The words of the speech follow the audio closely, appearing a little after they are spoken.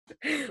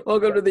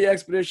Welcome to the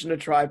Expedition to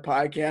Try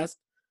podcast.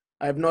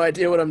 I have no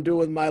idea what I'm doing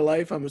with my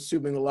life. I'm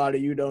assuming a lot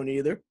of you don't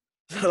either.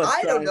 So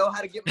I don't know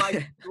how to get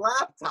my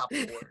laptop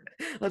to work.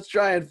 Let's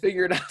try and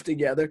figure it out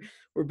together.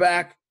 We're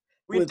back.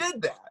 We with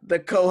did that. The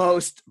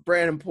co-host,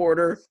 Brandon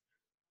Porter.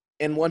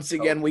 And once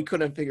again, we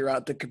couldn't figure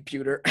out the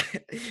computer.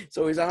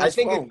 So he's on his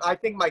phone. I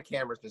think my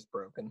camera's just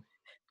broken,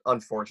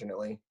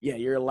 unfortunately. Yeah,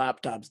 your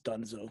laptop's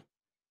done so.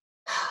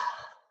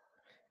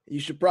 You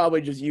should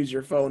probably just use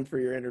your phone for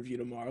your interview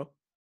tomorrow.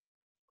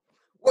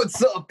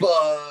 What's up,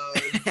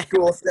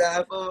 school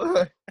staff?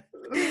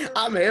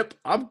 I'm hip.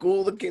 I'm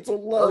cool. The kids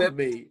will love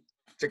me.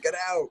 Check it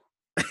out.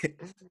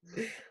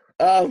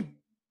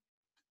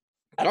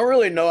 I don't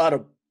really know how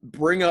to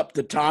bring up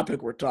the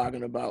topic we're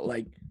talking about,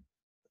 like,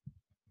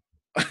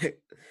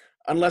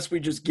 unless we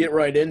just get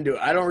right into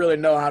it. I don't really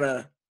know how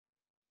to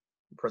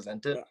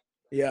present it.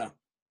 Yeah.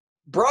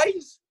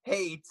 Bryce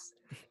hates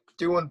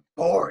doing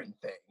boring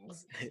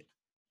things.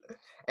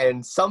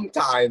 And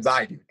sometimes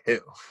I do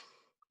too.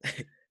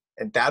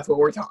 And that's what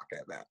we're talking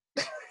about.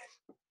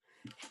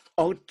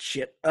 Oh,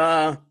 shit.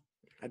 I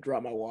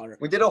dropped my water.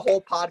 We did a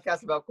whole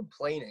podcast about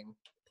complaining.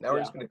 Now we're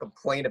just going to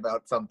complain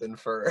about something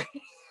for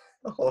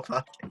the whole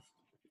podcast.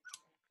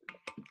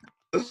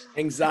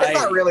 Anxiety.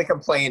 It's not really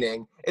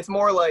complaining. It's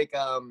more like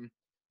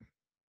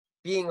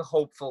being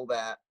hopeful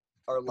that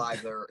our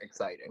lives are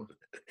exciting.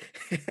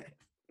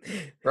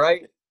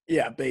 Right?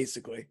 Yeah,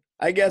 basically.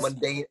 I guess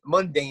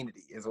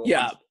mundanity is what.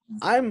 Yeah,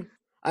 I'm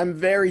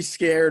very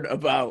scared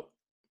about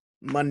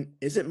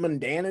is it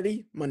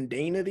mundanity?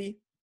 Mundanity?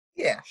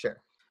 Yeah,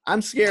 sure.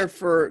 I'm scared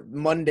for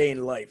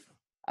mundane life.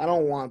 I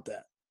don't want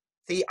that.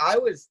 See, I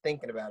was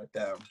thinking about it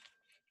though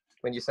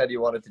when you said you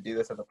wanted to do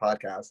this as a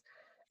podcast,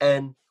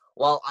 and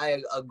while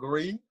I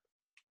agree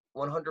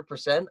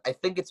 100%, I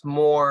think it's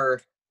more,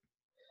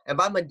 and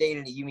by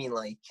mundanity you mean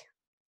like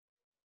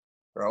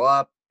grow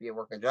up, you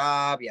work a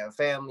job, you have a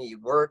family, you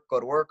work,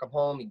 go to work, come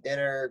home, eat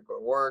dinner, go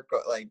to work,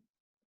 like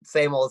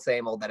same old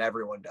that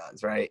everyone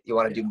does, right? You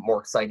want to do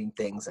more exciting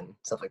things and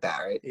stuff like that,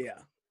 right? Yeah.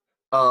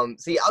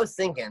 See, I was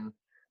thinking,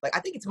 like, I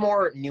think it's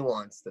more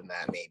nuanced than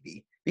that,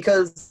 maybe,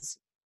 because,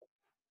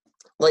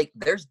 like,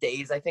 there's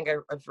days I think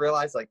I've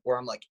realized, like, where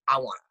I'm like, I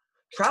want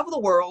to travel the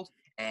world,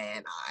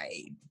 and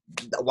I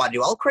want to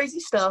do all crazy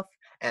stuff,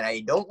 and I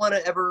don't want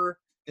to ever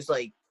just,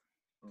 like,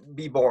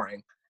 be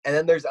boring. And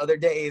then there's other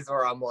days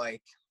where I'm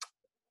like,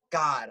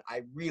 God,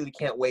 I really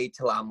can't wait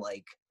till I'm,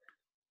 like,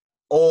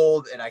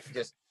 older, and I can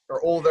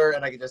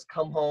just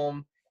come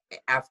home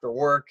after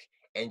work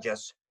and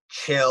just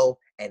chill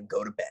and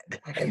go to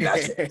bed, and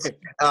that's it.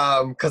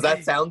 Because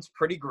that sounds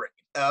pretty great.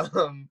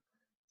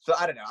 So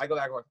I don't know. I go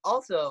back and forth.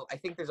 Also, I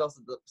think there's also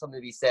something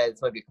to be said.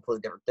 This might be a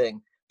completely different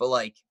thing, but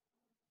like,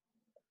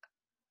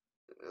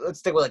 let's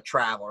stick with like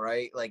travel,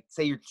 right? Like,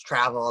 say you're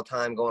traveling all the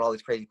time, going all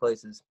these crazy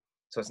places,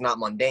 so it's not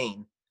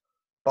mundane.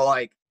 But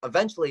like,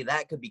 eventually,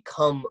 that could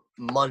become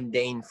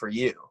mundane for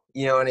you.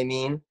 You know what I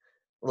mean?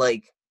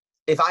 Like,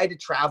 if I had to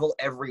travel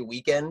every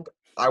weekend,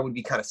 I would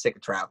be kind of sick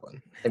of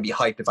traveling and be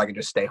hyped if I could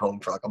just stay home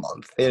for like a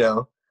month, you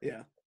know?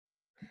 Yeah.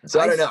 So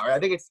I don't know. I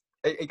think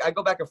I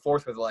go back and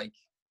forth with like,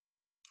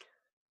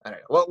 I don't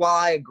know. Well, while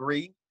I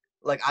agree,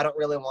 like, I don't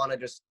really want to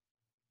just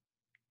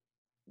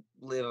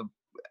live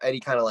any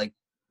kind of like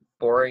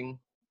boring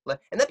life.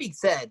 And that being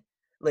said,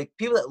 like,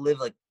 people that live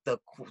like the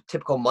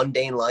typical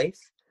mundane life,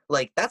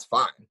 like, that's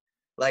fine.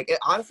 Like,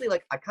 honestly,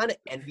 like, I kind of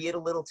envy it a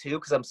little too,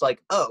 because I'm just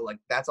like, oh, like,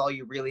 that's all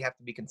you really have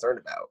to be concerned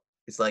about.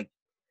 It's like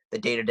the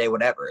day-to-day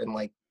whatever. And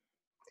like,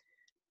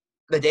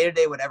 the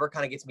day-to-day whatever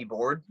kind of gets me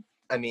bored.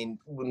 I mean,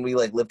 when we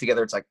like live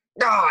together, it's like,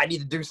 I need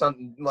to do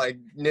something like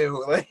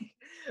new. Like,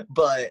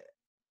 but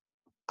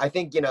I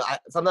think, you know,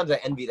 sometimes I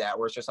envy that,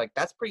 where it's just like,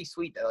 that's pretty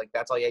sweet that like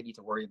that's all you need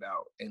to worry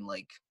about, and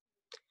like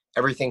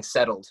everything's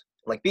settled.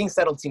 Like, being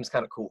settled seems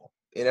kind of cool,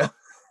 you know?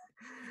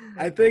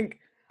 I think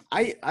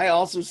I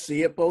also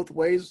see it both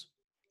ways.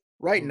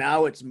 Right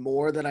now, it's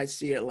more that I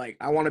see it like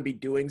I want to be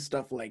doing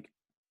stuff like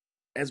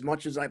as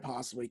much as I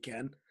possibly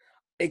can.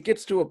 It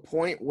gets to a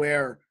point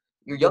where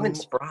you're young and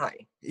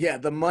spry. Yeah,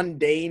 the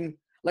mundane,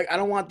 like, I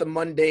don't want the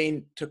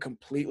mundane to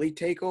completely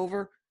take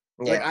over.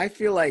 Yeah. Like, I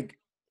feel like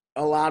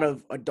a lot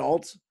of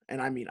adults,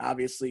 and I mean,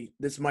 obviously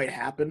this might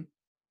happen,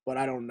 but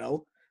I don't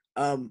know.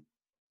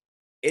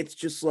 It's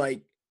just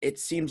like, it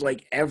seems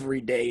like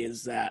every day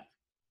is that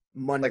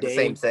mundane. Like the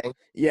same thing?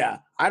 Yeah.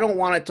 I don't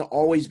want it to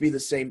always be the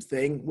same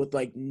thing with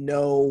like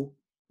no.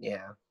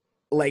 Yeah.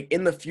 Like,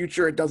 in the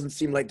future, it doesn't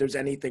seem like there's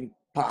anything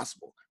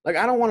possible. Like,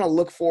 I don't want to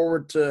look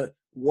forward to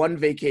one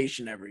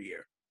vacation every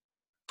year.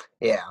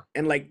 Yeah.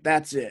 And like,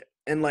 that's it.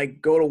 And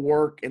like, go to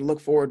work and look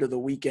forward to the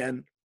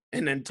weekend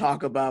and then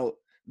talk about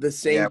the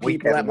same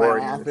people at my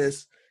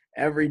office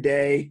every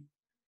day.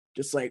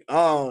 Just like,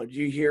 oh, did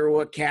you hear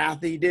what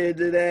Kathy did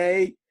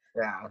today?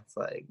 Yeah. It's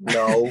like,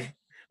 no.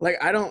 Like,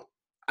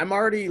 I'm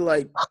already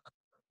like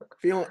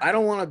feeling, I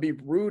don't want to be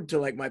rude to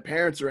like my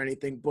parents or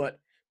anything, but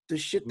the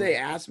shit they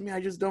ask me,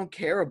 I just don't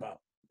care about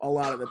a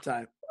lot of the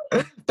time.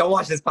 Don't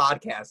watch this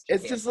podcast.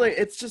 It's just like,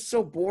 it's just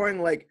so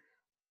boring. Like,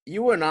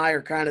 you and I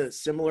are kind of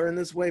similar in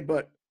this way,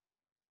 but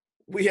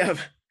we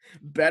have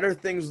better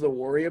things to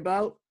worry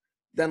about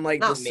than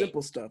like the Not me.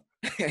 simple stuff.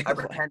 I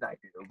pretend I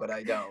do, but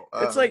I don't.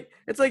 It's like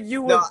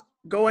you No, with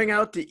going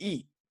out to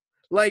eat.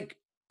 Like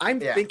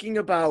I'm yeah. thinking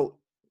about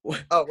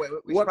what, Oh, wait, we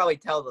should what probably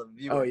tell the oh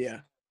viewers, yeah.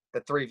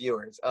 the 3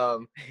 viewers.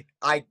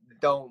 I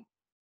don't,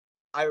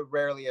 I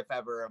rarely, if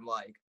ever, am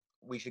like,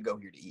 we should go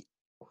here to eat.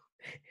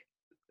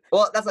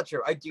 Well, that's not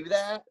true. I do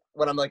that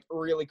when I'm like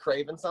really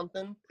craving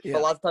something. But a Yeah.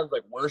 lot of times,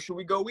 like, where should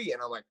we go eat?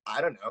 And I'm like,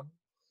 I don't know.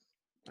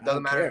 I Doesn't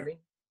don't matter to care. me.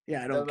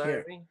 Yeah, I don't Doesn't matter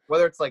care. to me.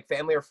 Whether it's like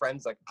family or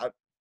friends, like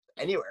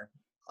anywhere.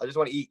 I just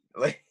want to eat.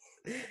 Like,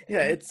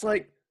 Yeah, it's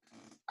like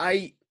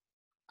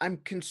I'm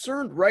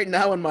concerned right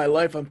now in my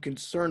life. I'm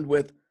concerned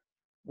with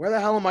where the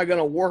hell am I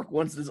gonna work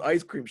once this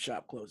ice cream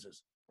shop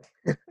closes?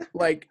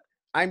 Like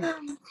I'm if that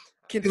sentence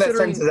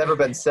considering has ever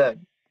been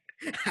said.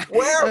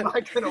 Where am I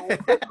gonna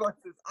work once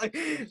this ice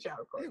cream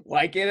shop closes?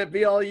 why can't it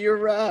be all year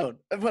round?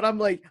 But I'm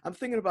like, I'm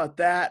thinking about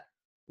that,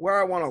 where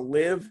I want to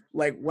live,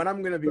 like when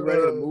I'm gonna be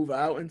ready to move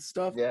out and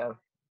stuff. Yeah.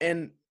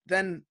 And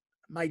then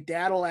my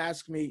dad will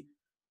ask me,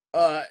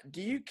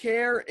 do you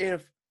care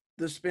if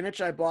the spinach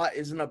I bought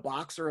is in a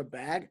box or a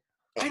bag?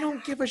 I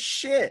don't give a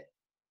shit.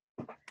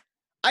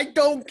 I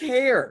don't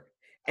care.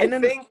 I And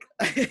then think.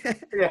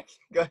 Yeah.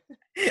 Go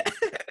ahead.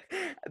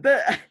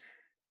 the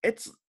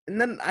it's and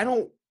then I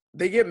don't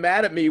they get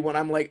mad at me when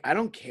I'm like, I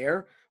don't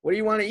care. What do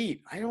you want to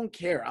eat? I don't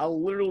care.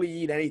 I'll literally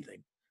eat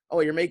anything. Oh,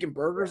 you're making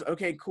burgers? Yeah.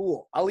 Okay,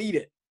 cool. I'll eat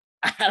it.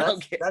 I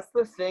don't care. That's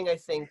the thing I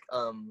think.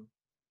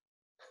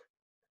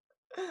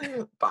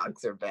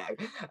 Boxer bag.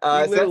 He So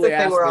that's the literally thing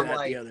asked where me I'm that the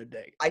like, other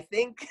day. I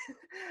think,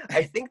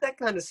 I think that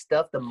kind of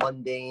stuff, the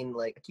mundane,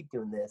 like I keep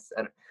doing this,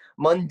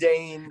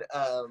 mundane,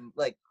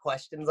 like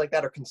questions like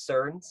that or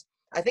concerns.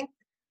 I think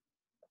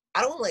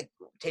I don't like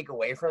take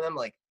away from them.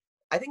 Like,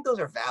 I think those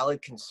are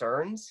valid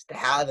concerns to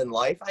have in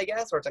life, I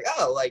guess. Where it's like,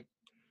 oh, like,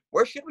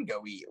 where should we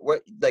go eat?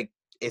 What, like,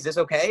 is this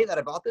okay that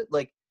I bought this?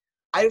 Like,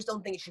 I just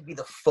don't think it should be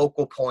the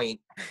focal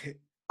point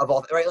of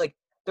all, right? Like,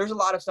 there's a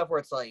lot of stuff where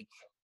it's like,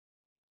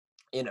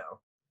 you know,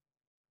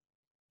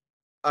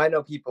 I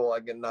know people,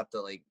 again, not to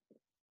like,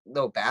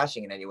 no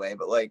bashing in any way,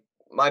 but like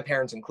my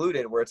parents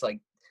included, where it's like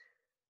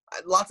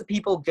lots of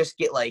people just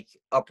get like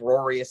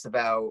uproarious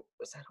about,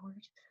 what's that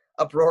word?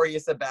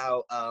 Uproarious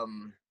about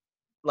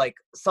like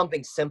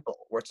something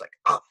simple, where it's like,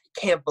 oh, I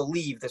can't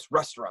believe this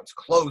restaurant's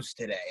closed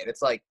today. And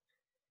it's like,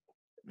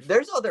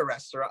 there's other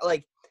restaurants,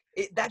 like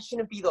that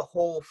shouldn't be the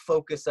whole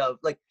focus of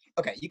like,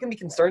 okay, you can be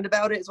concerned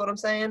about it, is what I'm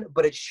saying,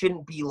 but it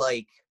shouldn't be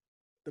like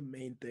The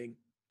main thing.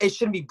 it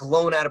shouldn't be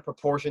blown out of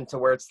proportion to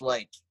where it's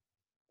like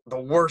the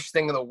worst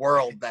thing in the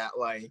world that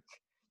like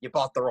you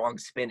bought the wrong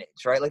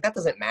spinach, right? Like that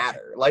doesn't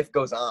matter. Life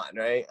goes on,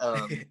 right?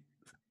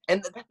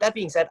 And that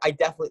being said,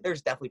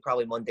 there's definitely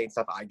probably mundane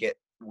stuff I get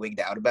wigged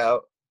out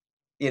about,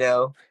 you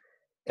know,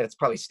 and it's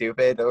probably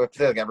stupid. I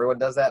feel like everyone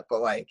does that,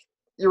 but like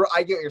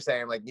I get what you're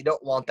saying. Like you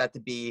don't want that to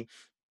be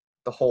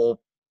the whole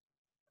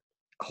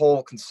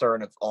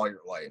concern of all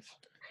your life.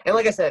 And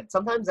like I said,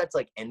 sometimes that's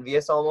like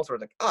envious almost, where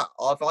it's like,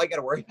 oh, if all I got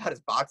to worry about is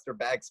boxed or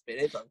bagged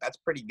spinach, like, that's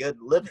pretty good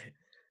living.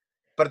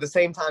 But at the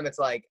same time, it's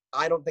like,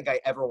 I don't think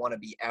I ever want to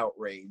be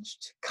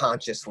outraged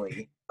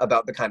consciously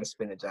about the kind of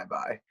spinach I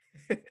buy.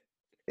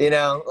 You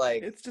know,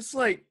 like, It's just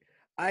like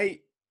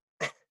I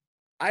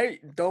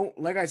don't,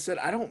 like I said,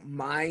 I don't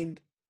mind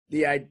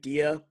the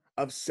idea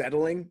of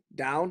settling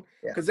down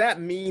yeah, because that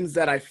means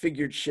that I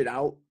figured shit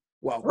out.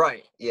 Well,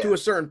 right, to yeah, a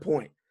certain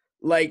point.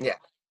 Like yeah,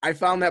 I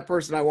found that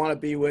person I want to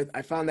be with.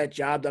 I found that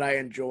job that I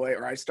enjoy,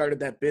 or I started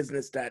that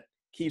business that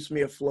keeps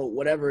me afloat,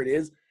 whatever it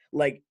is.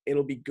 Like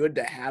it'll be good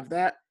to have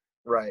that.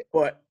 right.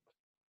 But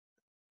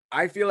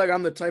I feel like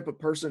I'm the type of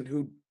person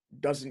who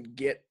doesn't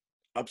get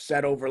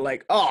upset over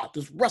like, oh,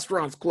 this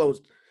restaurant's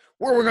closed.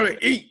 Where we're gonna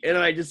eat? And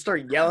I just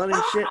start yelling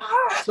and shit.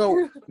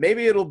 So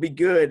maybe it'll be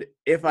good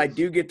if I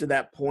do get to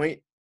that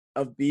point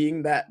of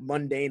being that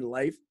mundane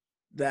life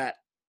that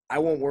I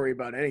won't worry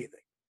about anything.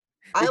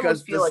 I Because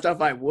almost the feel like,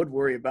 stuff I would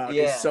worry about is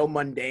yeah, so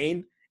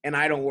mundane and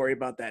I don't worry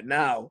about that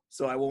now.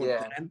 So I won't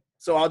yeah, then.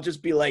 So I'll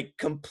just be like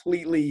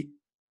completely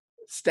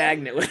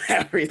stagnant with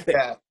everything.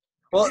 yeah.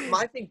 Well,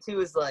 my thing too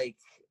is like,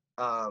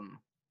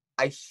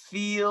 I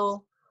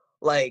feel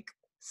like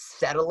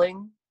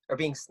settling or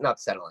being not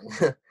settling,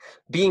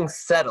 being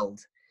settled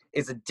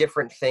is a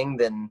different thing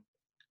than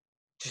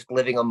just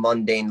living a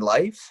mundane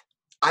life.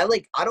 I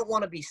don't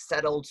want to be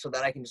settled so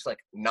that I can just like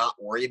not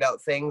worry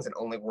about things and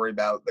only worry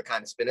about the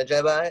kind of spinach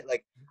I buy.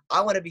 Like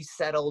I want to be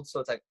settled so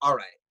it's like, all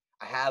right,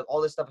 I have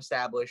all this stuff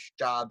established,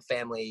 job,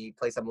 family,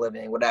 place I'm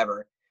living,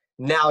 whatever.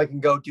 Now I can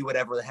go do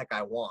whatever the heck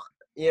I want.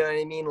 You know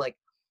what I mean? Like,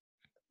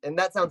 and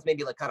that sounds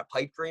maybe like kind of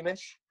pipe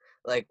dreamish,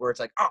 like where it's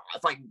like, oh,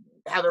 if I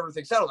have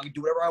everything settled, I can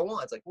do whatever I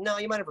want. It's like, no,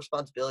 you might have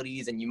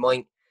responsibilities and you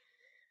might,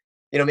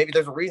 maybe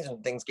there's a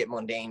reason things get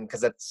mundane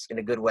because that's in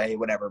a good way,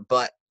 whatever.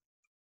 But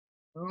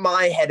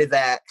my head is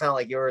at kind of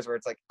like yours, where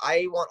it's like,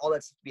 I want all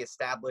that stuff to be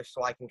established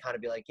so I can kind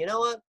of be like, you know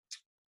what?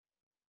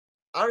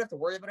 I don't have to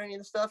worry about any of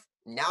this stuff.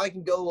 Now I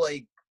can go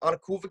like on a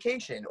cool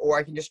vacation, or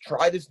I can just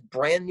try this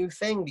brand new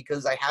thing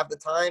because I have the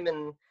time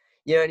and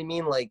you know what I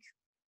mean? Like,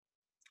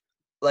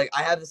 like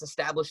I have this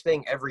established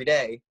thing every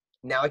day.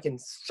 Now I can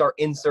start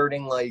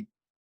inserting like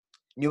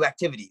new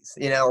activities,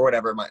 or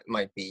whatever it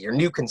might be, or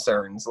new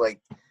concerns. Like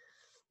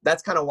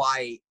that's kind of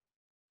why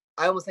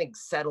I almost think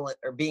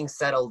being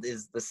settled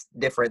is this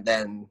different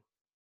than,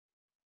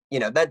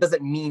 that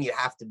doesn't mean you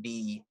have to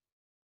be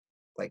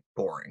like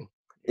boring,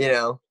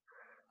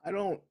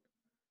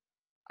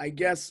 I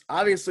guess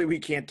obviously we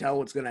can't tell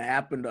what's going to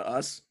happen to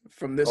us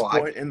from this Oh,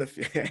 point in the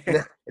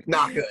it's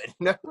not good.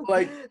 No.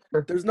 Like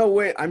there's no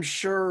way. I'm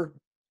sure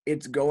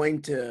it's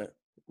going to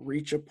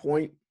reach a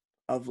point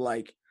of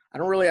like I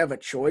don't really have a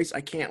choice.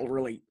 I can't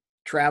really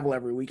travel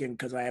every weekend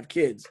because I have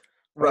kids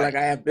or like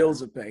Right. I have bills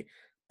to pay.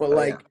 But Oh,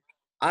 like yeah.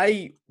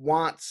 I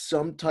want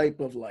some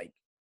type of like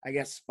I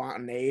guess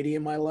spontaneity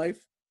in my life.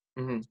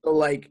 Mm-hmm. So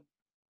like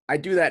I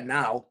do that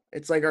now.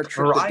 It's like our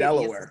trip to Variety is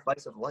the Delaware.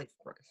 spice of life,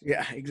 Bryce.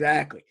 Yeah,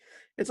 exactly.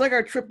 It's like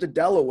our trip to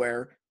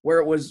Delaware where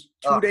it was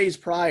 2 days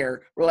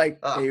prior. We're like,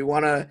 hey, you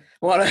wanna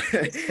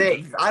It's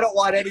safe. I don't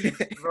want any.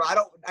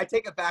 I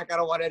take it back. I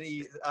don't want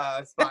any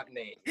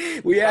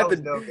spontaneity. we That had was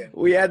to no good.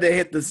 we had to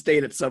hit the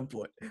state at some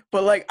point.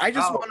 But like I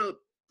just Oh, want to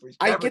we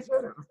I never get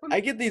should have.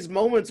 I get these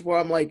moments where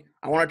I'm like,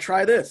 I want to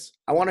try this.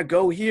 I want to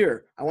go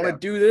here. I want to Yeah.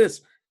 do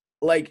this.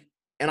 Like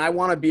and I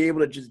want to be able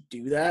to just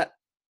do that.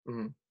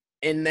 Mm-hmm.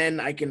 And then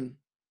I can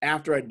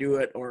after I do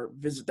it or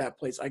visit that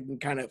place, I can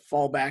kind of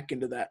fall back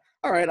into that.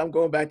 All right, I'm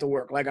going back to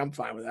work. Like I'm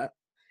fine with that.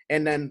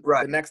 And then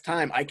Right. the next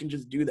time I can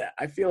just do that.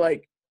 I feel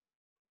like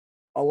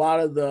a lot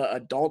of the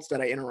adults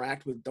that I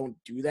interact with don't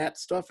do that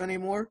stuff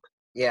anymore.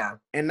 Yeah.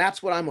 And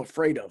that's what I'm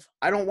afraid of.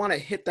 I don't want to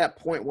hit that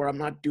point where I'm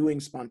not doing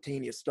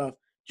spontaneous stuff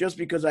just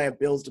because I have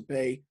bills to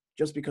pay,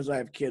 just because I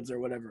have kids or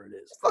whatever it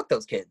is. Fuck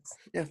those kids.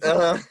 Yeah,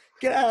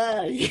 get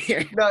out of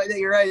here. No,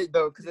 you're right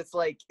though, because it's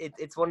like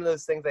it's one of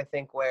those things I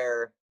think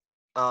where,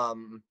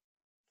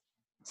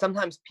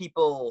 sometimes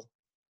people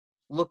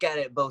look at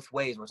it both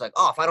ways. Where it's like,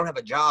 oh, if I don't have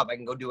a job, I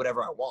can go do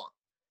whatever I want,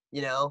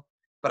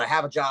 But I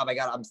have a job,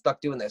 I'm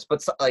stuck doing this.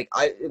 But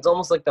it's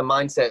almost like the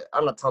mindset.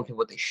 I'm not telling people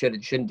what they should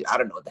and shouldn't do. I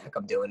don't know what the heck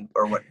I'm doing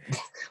or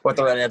what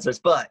the right answer is.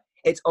 But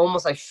it's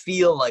almost, I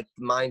feel like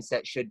the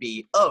mindset should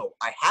be, oh,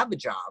 I have a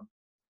job,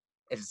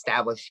 it's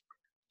established.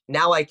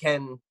 Now I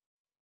can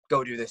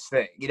go do this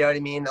thing. You know what I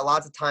mean? A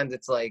lot of times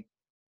it's like,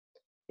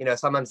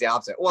 sometimes the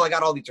opposite. Well, I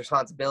got all these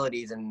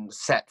responsibilities and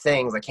set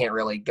things. I can't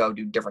really go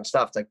do different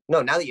stuff. It's like,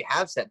 no, now that you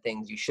have set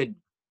things, you should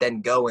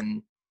then go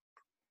and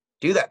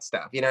do that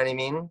stuff. You know what I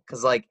mean?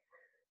 Because like,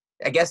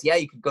 I guess, yeah,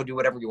 you could go do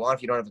whatever you want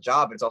if you don't have a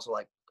job, but it's also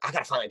like, I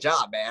gotta find a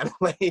job, man.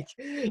 Like,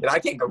 I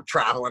can't go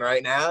traveling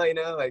right now,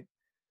 like,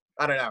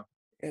 I don't know.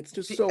 It's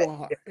just so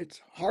hard.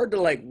 It's hard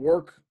to like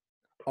work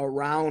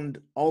around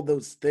all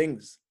those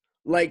things.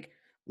 Like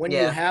when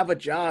you have a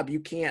job, you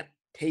can't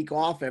take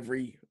off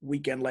every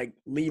weekend, like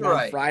leave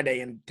on Friday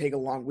and take a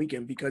long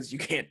weekend because you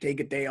can't take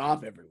a day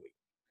off every week.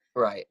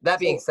 Right. That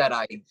being said,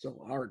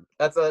 so hard.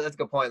 That's a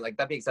good point. Like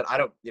that being said, I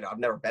don't, I've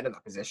never been in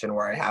that position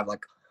where I have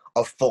like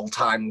a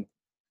full-time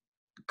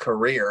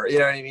career, you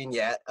know what I mean,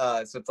 yet.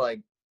 So it's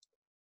like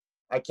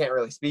I can't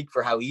really speak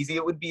for how easy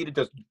it would be to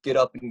just get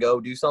up and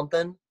go do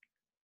something.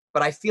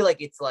 But I feel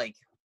like it's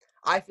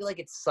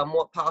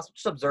somewhat possible,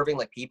 just observing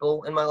like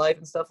people in my life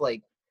and stuff,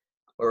 like,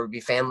 or it would be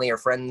family or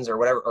friends or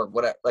whatever,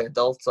 like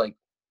adults. Like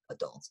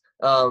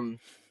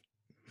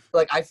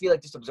I feel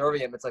like just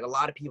observing them, it's like a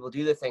lot of people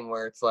do the thing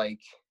where it's like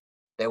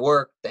they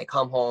work, they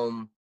come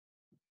home,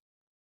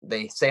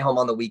 they stay home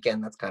on the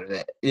weekend. That's kind of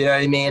it. You know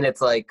what I mean?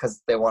 It's like,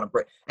 cause they want to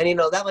break. And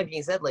that might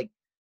being said, like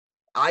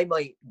I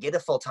might get a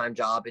full-time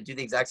job and do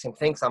the exact same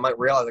thing. So I might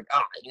realize like,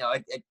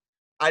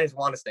 I just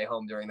want to stay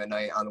home during the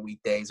night on the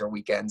weekdays or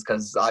weekends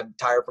because I'm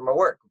tired from my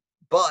work.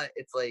 But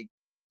it's like,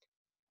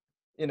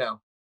 I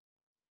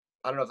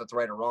don't know if that's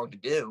right or wrong to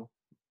do.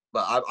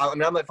 But I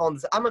mean, I might fall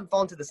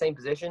into the same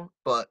position.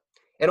 But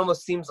it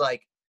almost seems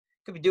like you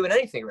could be doing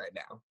anything right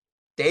now.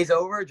 Day's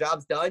over,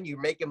 job's done, you're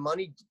making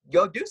money,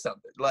 go do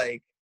something.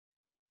 Like,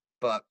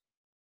 but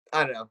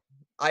I don't know.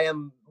 I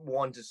am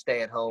one to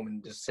stay at home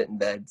and just sit in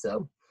bed.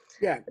 So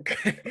yeah,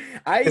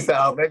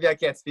 so maybe I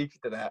can't speak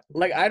to that.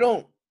 Like I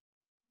don't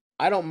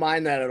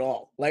mind that at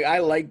all. Like I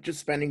like just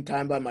spending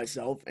time by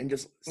myself and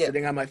just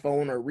sitting on my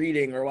phone or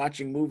reading or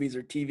watching movies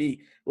or TV.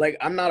 Like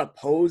I'm not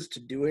opposed to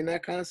doing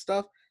that kind of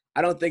stuff.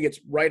 I don't think it's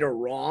right or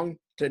wrong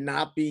to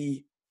not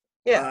be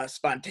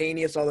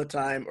spontaneous all the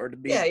time or to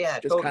be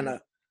just totally. Kind of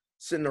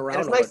sitting around.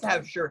 And it's nice to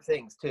have sure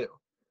things too.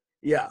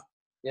 Yeah.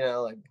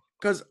 Like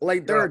because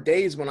like there are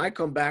days when I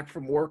come back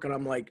from work and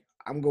I'm like,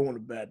 I'm going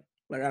to bed.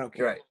 Like I don't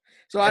care. Right.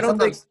 So I don't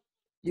think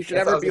you should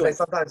ever be like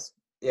sometimes.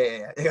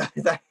 Yeah.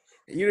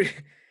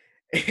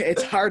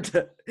 It's hard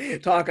to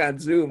talk on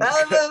Zoom.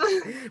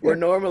 We're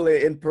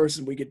normally in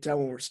person. We can tell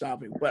when we're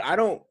stopping, but I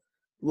don't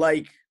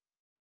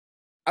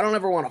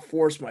ever want to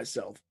force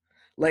myself.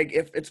 Like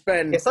if it's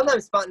been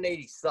sometimes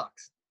spontaneity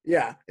sucks.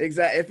 Yeah,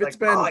 exactly. If it's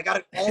been I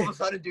gotta all of a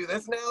sudden do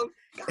this now.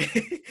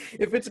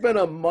 If it's been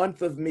a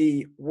month of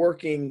me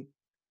working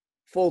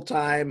full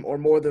time or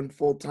more than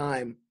full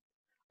time,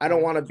 I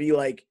don't want to be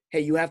like,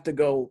 hey, you have to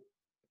go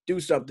do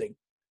something,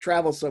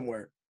 travel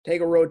somewhere,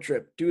 take a road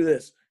trip, do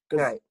this.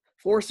 Because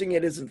forcing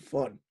it isn't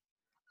fun.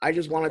 I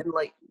just want to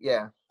like,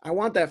 yeah. I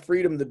want that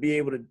freedom to be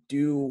able to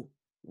do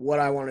what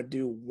I want to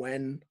do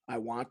when I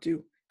want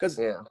to, because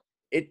Yeah.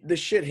 the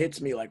shit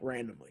hits me like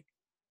randomly,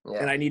 Yeah.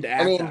 and I need to I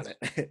act mean, on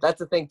it. that's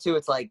the thing too.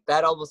 It's like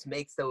that almost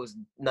makes those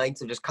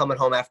nights of just coming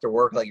home after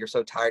work, like you're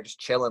so tired, just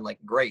chilling, like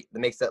great. That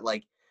makes it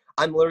like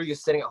I'm literally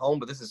just sitting at home,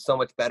 but this is so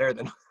much better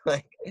than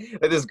like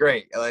this is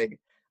great. Like,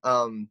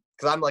 because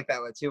I'm like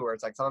that way too, where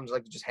it's like sometimes I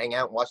like to just hang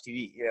out and watch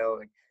TV. You know,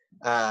 like,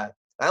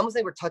 I almost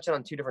think we're touching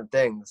on two different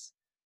things.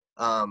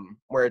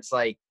 Where it's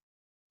like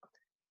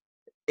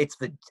it's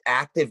the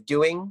active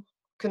doing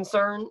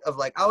concern of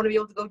like I want to be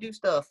able to go do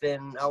stuff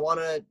and I want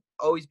to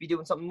always be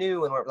doing something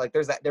new and like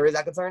there is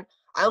that concern.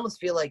 I almost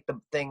feel like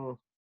the thing,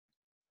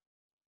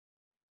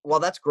 well,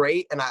 that's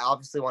great and I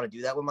obviously want to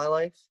do that with my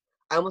life.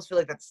 I almost feel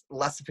like that's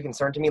less of a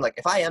concern to me. Like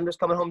if I am just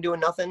coming home doing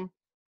nothing,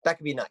 that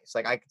could be nice.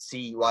 Like I could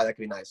see why that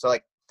could be nice. So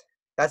like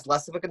that's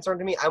less of a concern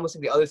to me. I almost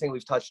think the other thing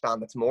we've touched on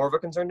that's more of a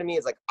concern to me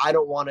is like I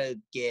don't want to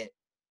get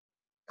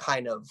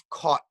kind of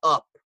caught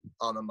up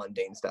on the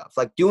mundane stuff.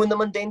 Like doing the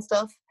mundane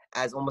stuff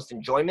as almost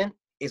enjoyment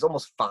is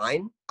almost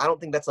fine. I don't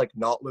think that's like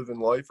not living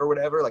life or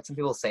whatever. Like some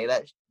people say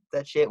that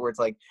shit where it's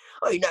like,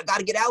 oh, you got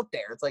to get out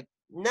there. It's like,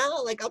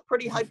 no, like I'm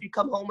pretty hyped to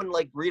come home and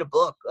like read a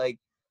book. Like,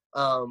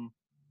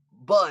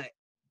 but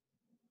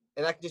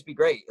and that could just be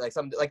great. Like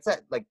some like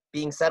that, like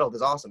being settled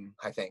is awesome.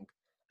 I think.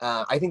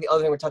 I think the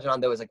other thing we're touching on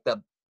though is like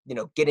the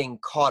getting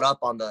caught up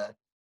on the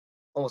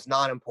almost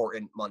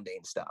non-important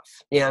mundane stuff.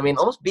 You know what I mean?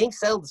 Almost being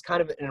settled is kind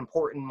of an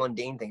important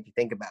mundane thing if you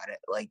think about it.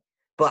 Like,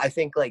 but I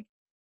think like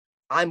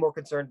I'm more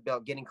concerned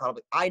about getting caught up.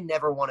 Like, I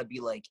never want to be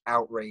like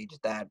outraged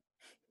that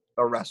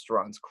a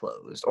restaurant's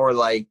closed or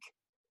like,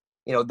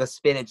 the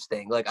spinach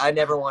thing. Like I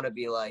never want to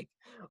be like,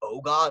 oh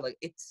God, like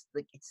it's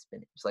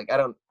spinach. Like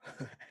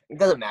it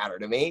doesn't matter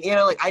to me.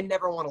 Like I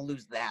never want to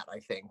lose that, I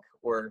think.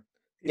 Or,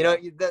 Yeah.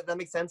 that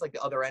makes sense. Like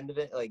the other end of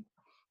it, like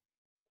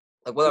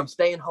whether I'm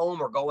staying home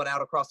or going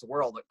out across the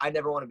world, like I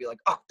never want to be like,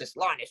 oh, this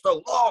line is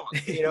so long.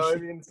 You know what I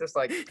mean? It's just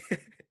like,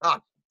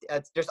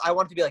 it's just I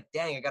want it to be like,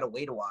 dang, I gotta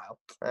wait a while.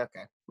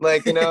 Okay,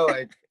 like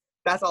like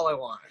that's all I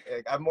want.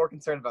 Like, I'm more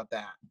concerned about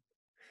that.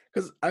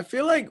 Because I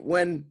feel like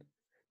when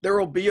there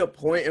will be a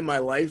point in my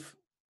life,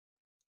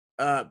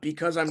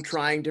 because I'm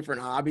trying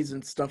different hobbies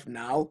and stuff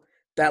now,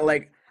 that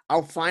like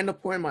I'll find a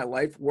point in my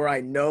life where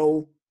I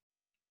know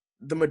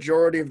the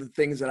majority of the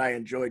things that I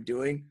enjoy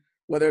doing,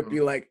 whether it be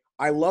like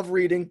I love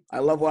reading, I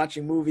love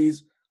watching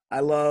movies, I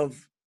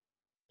love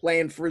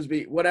playing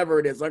frisbee, whatever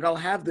it is. Like I'll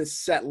have this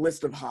set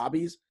list of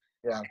hobbies,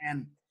 Yeah.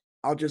 and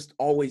I'll just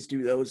always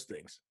do those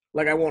things.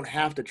 Like I won't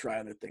have to try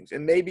other things.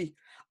 And maybe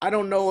I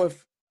don't know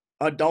if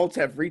adults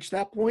have reached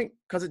that point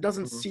because it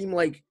doesn't seem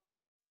like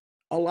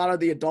a lot of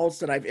the adults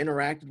that I've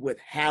interacted with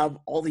have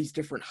all these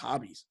different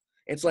hobbies.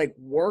 It's like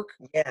work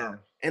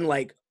and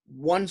like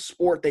one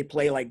sport they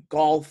play, like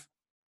golf,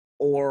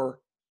 or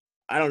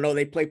I don't know,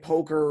 they play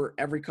poker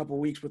every couple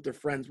of weeks with their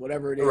friends,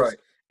 whatever it is, Right.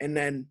 and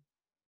then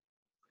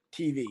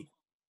TV.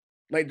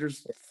 Like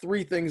there's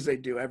 3 things they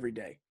do every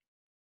day.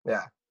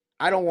 Yeah.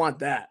 I don't want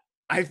that.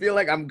 I feel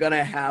like I'm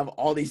gonna have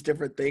all these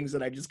different things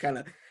that I just kind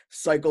of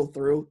cycle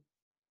through.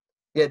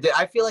 Yeah,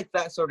 I feel like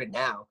that sort of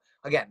now.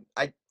 Again,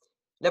 I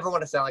never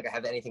want to sound like I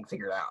have anything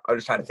figured out. I'm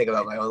just trying to think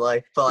about my own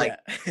life. But like,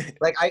 Yeah.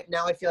 like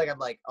I feel like I'm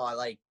like, oh, I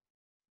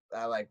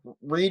like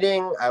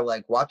reading. I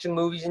like watching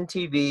movies and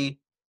TV.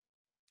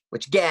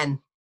 Which again,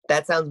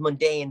 that sounds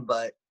mundane,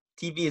 but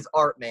TV is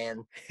art,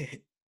 man.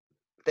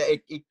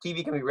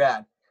 TV can be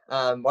rad.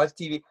 Watch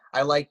TV.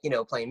 I like,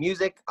 playing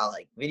music. I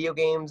like video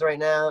games right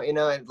now,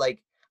 and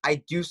like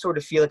I do sort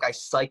of feel like I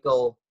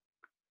cycle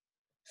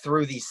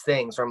through these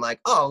things where I'm like,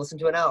 oh, I'll listen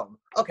to an album.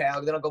 Okay,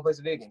 then I'll go play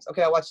some video games.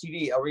 Okay, I'll watch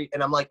TV. I'll read,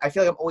 and I'm like, I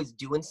feel like I'm always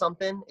doing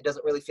something. It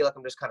doesn't really feel like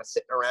I'm just kind of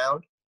sitting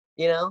around,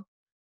 you know.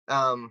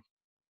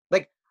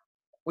 Like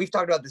we've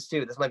talked about this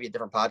too. This might be a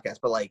different podcast,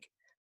 but like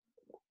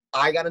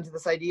I got into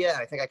this idea,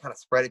 and I think I kind of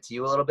spread it to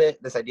you a little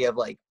bit. This idea of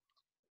like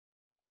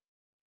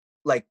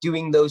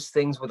doing those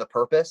things with a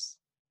purpose,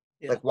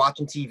 like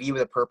watching TV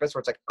with a purpose, where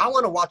it's like, I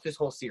want to watch this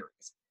whole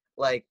series,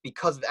 like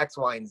because of X,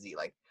 Y, and Z.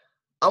 Like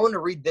I want to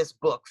read this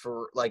book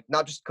for like,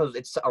 not just because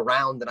it's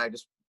around and I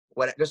just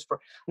went just for,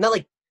 not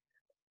like,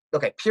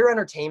 okay, pure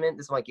entertainment.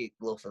 This might get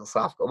a little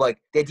philosophical.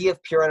 Like the idea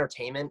of pure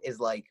entertainment is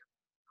like,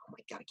 oh my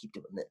God, I keep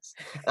doing this.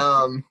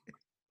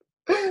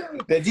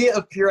 The idea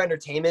of pure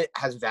entertainment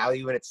has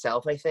value in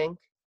itself, I think,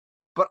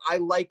 but I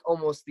like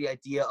almost the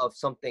idea of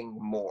something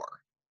more.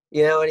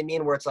 You know what I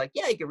mean? Where it's like,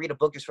 yeah, you can read a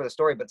book just for the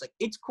story, but it's like,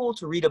 it's cool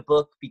to read a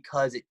book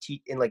because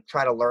and like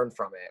try to learn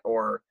from it,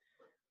 or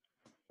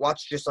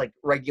watch just like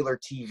regular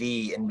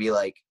TV and be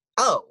like,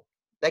 oh,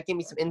 that gave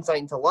me some insight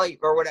into life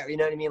or whatever. You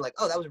know what I mean? Like,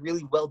 oh, that was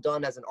really well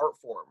done as an art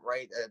form,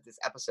 right? This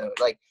episode,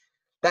 like,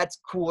 that's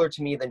cooler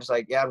to me than just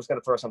like, yeah, I'm just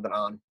gonna throw something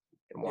on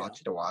and watch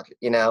it to watch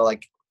it.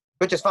 Like,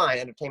 which is fine.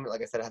 Entertainment,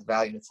 like I said, has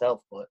value in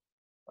itself. But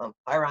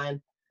hi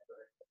Ryan.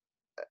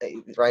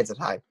 Ryan said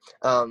hi.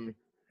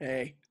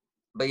 Hey.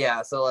 But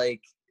yeah, so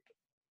like,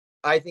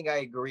 I think I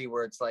agree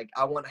where it's like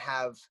I want to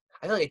have.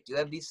 I feel like I do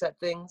have these set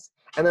things,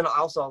 and then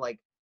also like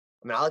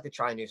I mean, I like to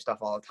try new stuff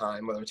all the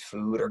time, whether it's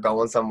food or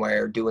going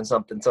somewhere or doing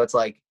something. So it's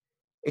like,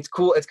 it's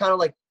cool. It's kind of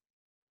like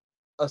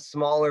a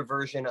smaller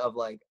version of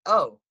like,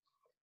 oh,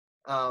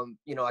 I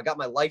got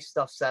my life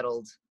stuff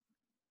settled.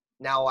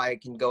 Now I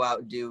can go out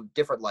and do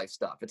different life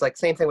stuff. It's like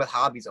same thing with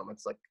hobbies.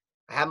 It's like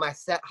I have my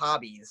set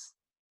hobbies,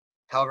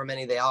 however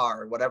many they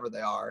are, whatever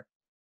they are.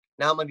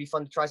 Now it might be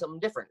fun to try something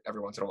different every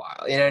once in a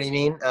while. You know what I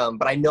mean?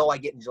 But I know I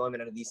get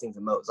enjoyment out of these things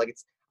the most. Like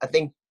I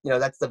think,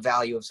 that's the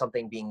value of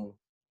something being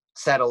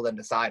settled and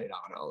decided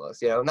on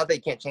almost, not that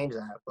you can't change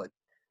that, but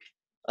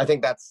I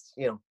think that's,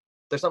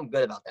 there's something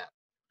good about that.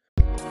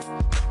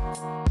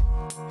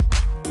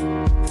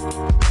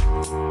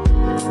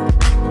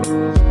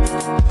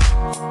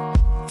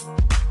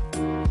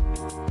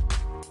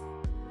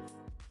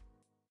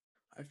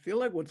 I feel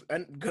like what's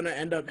gonna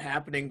end up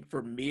happening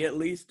for me at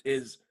least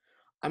is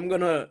I'm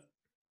gonna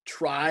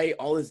try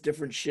all this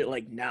different shit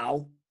like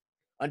now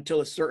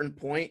until a certain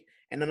point,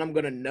 and then I'm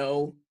gonna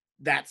know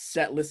that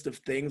set list of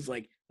things.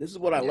 Like, this is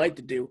what I like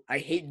to do. I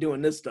hate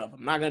doing this stuff.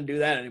 I'm not gonna do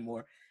that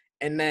anymore.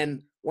 And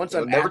then once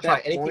You'll I'm never at try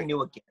that anything point,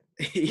 new again.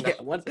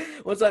 yeah,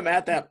 once I'm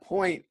at that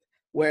point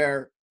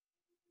where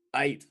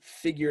I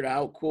figured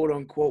out, quote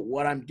unquote,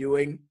 what I'm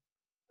doing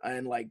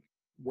and like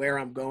where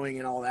I'm going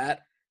and all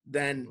that,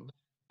 then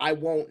I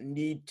won't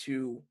need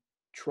to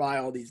try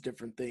all these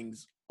different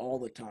things all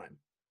the time.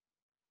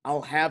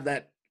 I'll have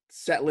that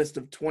set list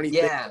of 20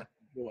 things I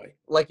enjoy.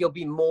 Like you'll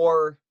be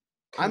more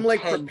content. I'm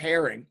like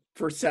preparing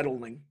for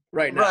settling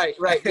right now.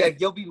 Right. Yeah,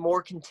 you'll be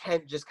more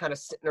content just kind of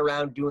sitting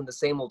around doing the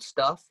same old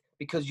stuff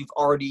because you've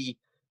already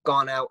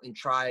gone out and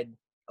tried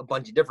a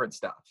bunch of different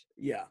stuff.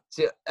 Yeah.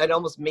 So it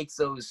almost makes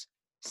those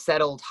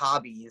settled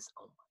hobbies.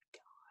 Oh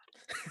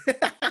my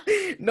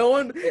God.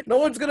 No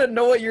one's gonna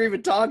know what you're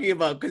even talking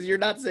about because you're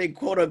not saying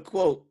quote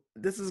unquote.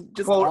 This is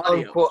just quote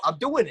audio. Unquote. I'm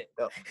doing it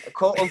though. A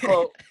quote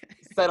unquote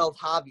settled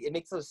hobby. It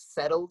makes those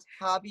settled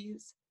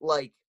hobbies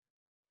like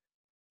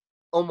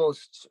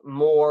almost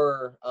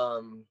more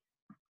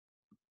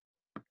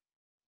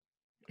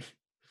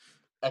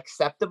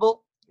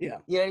acceptable. Yeah.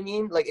 You know what I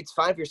mean? Like it's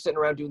fine if you're sitting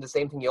around doing the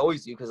same thing you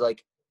always do because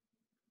like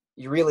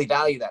you really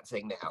value that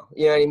thing now.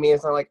 You know what I mean?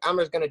 It's not like I'm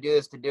just gonna do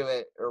this to do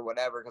it or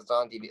whatever because it's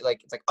on TV.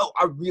 Like it's like, oh,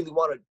 I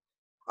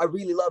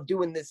really love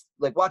doing this,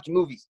 like watching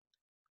movies.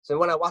 So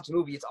when I watch a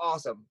movie, it's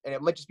awesome, and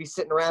it might just be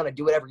sitting around and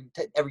do it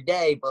every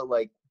day. But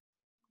like,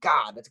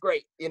 God, that's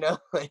great, Yeah,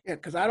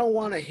 because I don't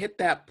want to hit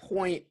that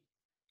point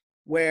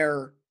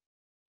where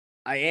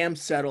I am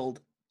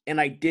settled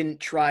and I didn't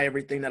try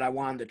everything that I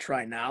wanted to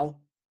try now.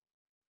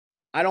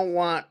 I don't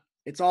want.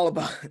 It's all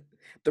about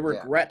the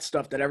regret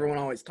stuff that everyone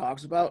always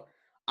talks about.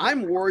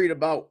 I'm worried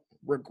about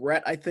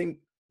regret, I think,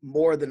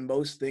 more than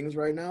most things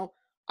right now.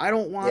 I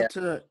don't want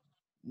to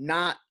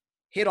not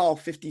hit all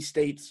 50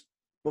 states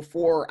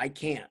before I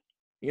can.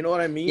 You know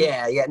what I mean?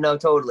 Yeah, no,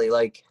 totally.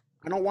 Like,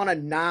 I don't want to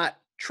not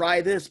try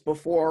this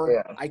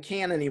before I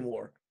can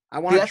anymore. I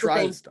want to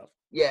try this stuff.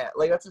 Yeah,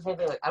 like that's the same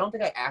thing. Like, I don't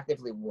think I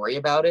actively worry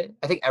about it.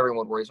 I think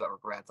everyone worries about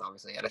regrets,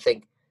 obviously. And I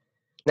think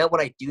now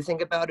when I do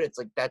think about it, it's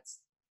like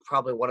that's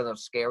probably one of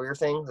those scarier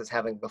things is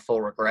having the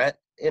full regret,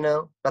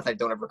 Not that I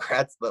don't have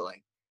regrets, but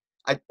like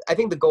I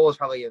think the goal is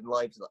probably in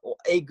life,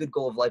 a good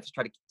goal of life is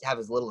try to have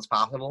as little as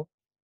possible,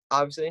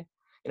 obviously.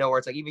 Where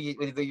it's like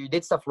either you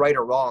did stuff right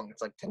or wrong,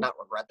 it's like to not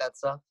regret that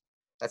stuff.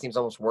 That seems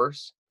almost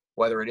worse,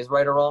 whether it is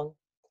right or wrong.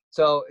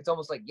 So it's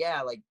almost like,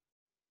 like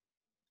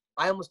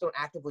I almost don't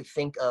actively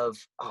think of,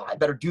 oh, I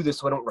better do this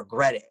so I don't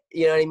regret it.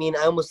 You know what I mean?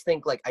 I almost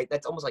think like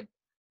that's almost like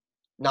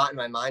not in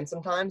my mind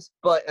sometimes,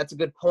 but that's a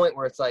good point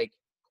where it's like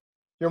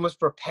you're almost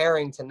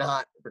preparing to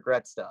not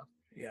regret stuff.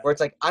 Yeah. Where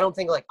it's like, I don't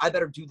think like I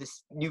better do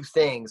this new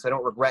thing so I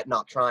don't regret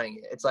not trying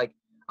it. It's like,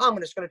 oh, I'm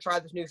just going to try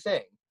this new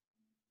thing.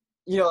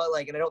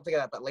 Like, and I don't think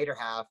about that later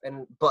half.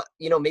 But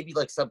maybe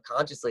like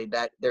subconsciously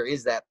that there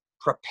is that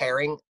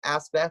preparing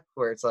aspect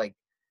where it's like,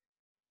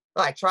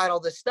 oh, I tried all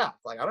this stuff.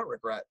 Like, I don't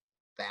regret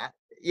that.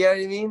 You know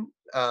what I mean?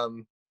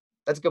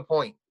 That's a good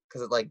point.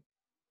 Cause it's like,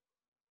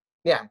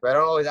 yeah, I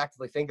don't always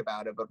actively think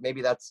about it, but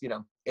maybe that's,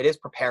 it is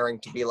preparing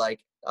to be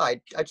like, oh,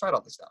 I tried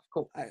all this stuff.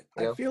 Cool.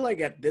 I feel like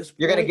at this point,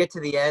 you're going to get to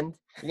the end.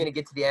 You're going to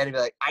get to the end and be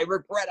like, I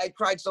regret I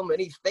tried so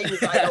many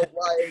things I don't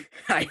like.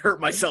 I hurt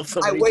myself so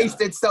many times. I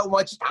wasted so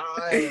much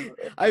time.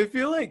 I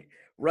feel like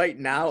right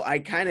now I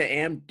kind of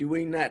am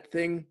doing that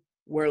thing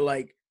where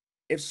like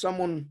if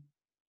someone,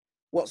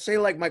 well, say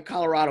like my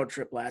Colorado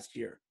trip last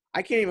year,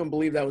 I can't even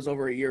believe that was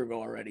over a year ago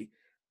already.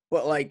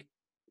 But like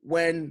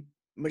when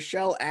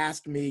Michelle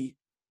asked me,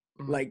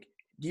 like,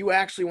 do you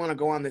actually want to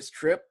go on this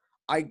trip?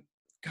 I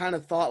kind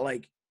of thought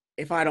like,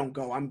 if I don't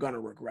go, I'm going to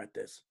regret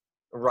this.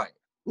 Right.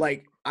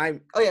 Like oh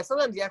yeah,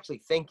 sometimes you actually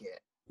think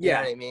it. You know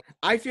what I mean?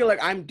 I feel like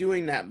I'm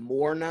doing that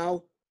more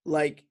now.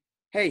 Like,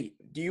 hey,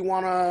 do you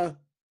want to,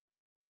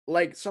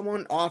 like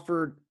someone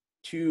offered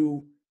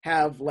to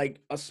have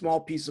like a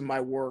small piece of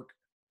my work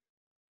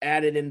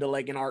added into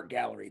like an art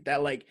gallery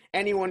that like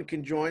anyone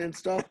can join and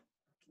stuff.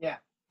 Yeah.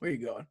 Where are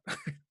you going?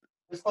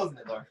 Just closing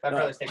the door. My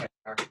brother's taking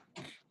my car.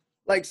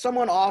 Like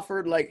someone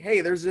offered like,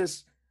 hey, there's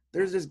this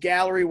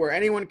gallery where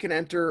anyone can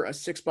enter a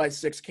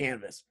 6x6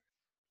 canvas.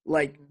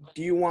 Like,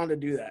 do you want to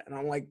do that? And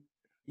I'm like,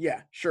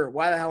 yeah, sure.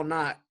 Why the hell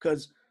not?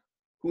 Because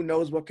who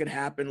knows what could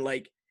happen?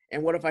 Like,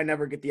 and what if I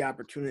never get the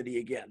opportunity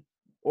again?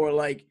 Or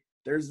like,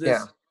 there's Yeah.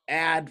 this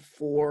ad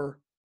for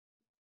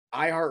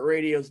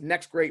iHeartRadio's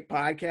next great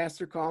podcast,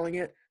 they're calling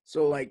it.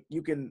 So like,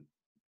 you can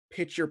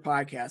pitch your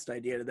podcast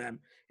idea to them.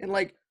 And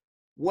like,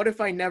 what if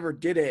I never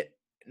did it?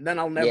 Then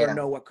I'll never Yeah.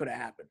 know what could have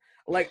happened.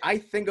 Like, I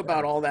think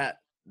about all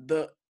that,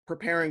 the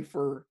preparing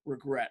for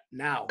regret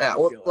now. Yeah. I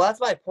Well, feel like. well, that's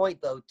my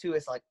point though too.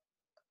 Is like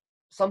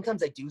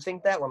sometimes I do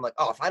think that where I'm like,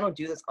 oh, if I don't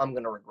do this, I'm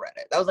gonna regret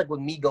it. That was like with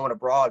me going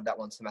abroad that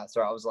one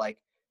semester. I was like,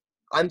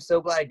 I'm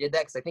so glad I did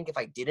that because I think if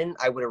I didn't,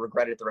 I would have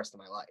regretted it the rest of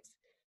my life.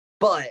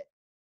 But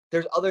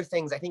there's other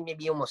things, I think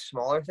maybe almost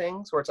smaller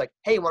things where it's like,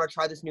 hey, you want to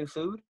try this new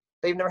food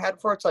that you've never had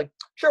before? It's like,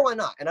 sure, why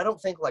not? And I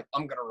don't think like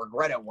I'm gonna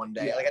regret it one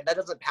day. Yeah. Like that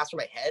doesn't pass through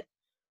my head.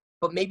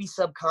 But maybe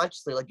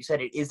subconsciously, like you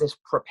said, it is this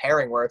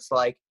preparing where it's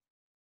like,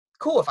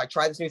 cool, if I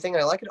try this new thing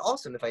and I like it,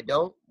 awesome. If I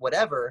don't,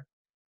 whatever.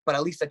 But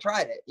at least I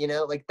tried it, you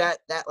know, like that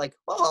like,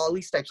 oh, at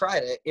least I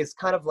tried it is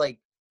kind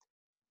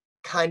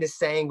of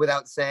saying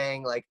without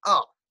saying like,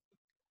 oh,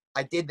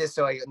 I did this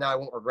so now I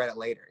won't regret it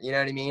later. You know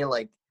what I mean?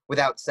 Like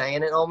without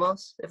saying it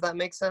almost, if that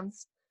makes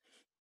sense.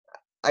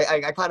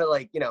 I kind of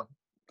like, you know,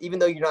 even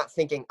though you're not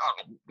thinking, oh,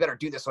 I better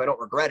do this so I don't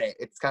regret it.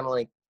 It's kind of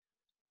like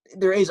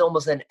there is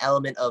almost an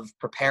element of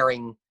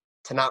preparing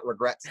to not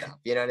regret stuff.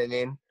 You know what I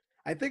mean?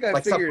 I think I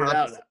Like figured it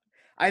out.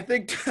 I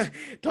think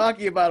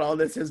talking about all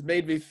this has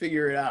made me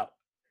figure it out.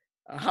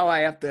 How I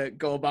have to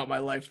go about my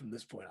life from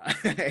this point on.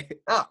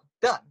 Oh,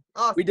 done.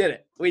 Awesome. We did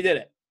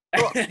it.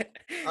 Cool. All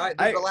right,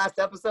 this is the last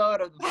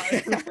episode of the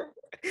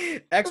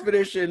podcast.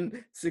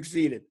 Expedition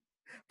succeeded.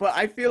 But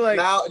I feel like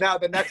now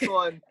the next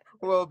one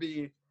will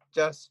be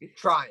just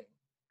trying.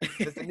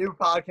 It's a new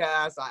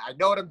podcast. I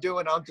know what I'm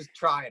doing. I'm just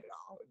trying it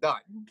all.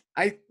 Done.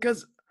 I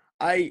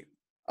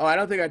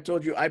don't think I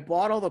told you. I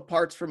bought all the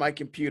parts for my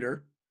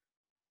computer.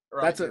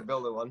 Right, you're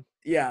building one.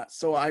 Yeah,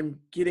 so I'm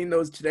getting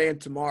those today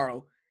and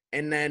tomorrow,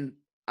 and then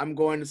I'm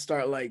going to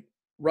start like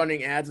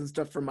running ads and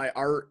stuff for my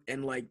art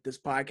and like this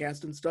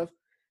podcast and stuff.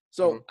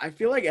 So I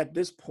feel like at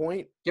this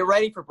point, get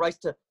ready for Bryce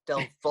to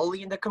delve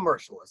fully into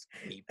commercialism,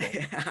 people.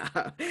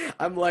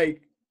 I'm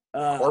like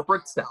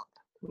corporate stuff.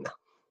 No.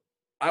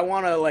 I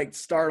want to like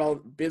start all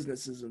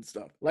businesses and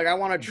stuff. Like I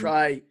want to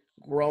try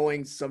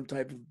growing some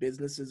type of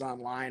businesses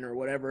online or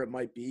whatever it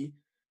might be,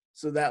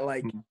 so that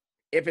like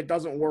if it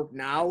doesn't work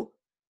now,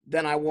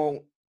 then I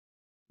won't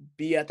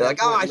be at that like,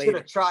 oh, I should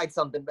have tried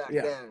something back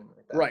then.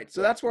 Like that. Right.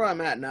 So that's where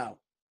I'm at now.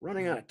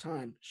 Running out of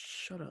time.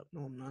 Shut up.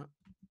 No, I'm not.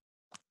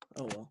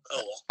 Oh, well.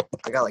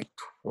 I got like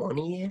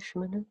 20-ish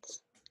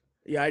minutes.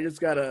 Yeah, I just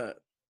got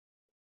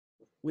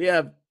we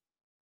have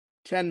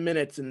 10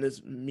 minutes in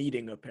this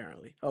meeting,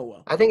 apparently. Oh,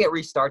 well. I think it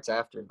restarts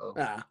after, though.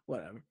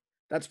 Whatever.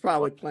 That's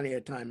probably plenty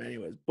of time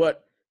anyways.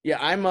 But, yeah,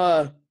 I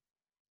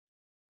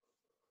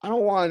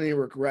don't want any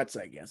regrets,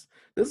 I guess.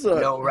 This is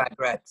no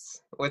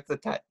regrets. What's the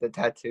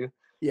tattoo?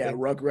 Yeah,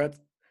 regrets.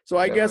 So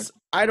I guess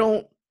I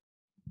don't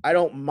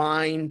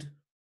mind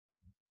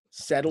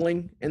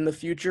settling in the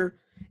future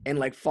and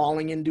like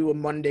falling into a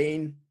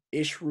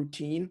mundane-ish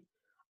routine.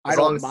 I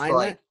don't mind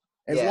that.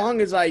 As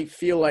long as I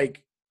feel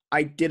like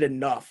I did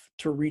enough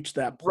to reach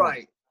that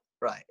point.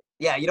 Right.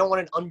 Yeah, you don't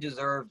want an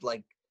undeserved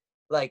like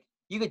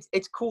you could.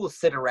 It's cool to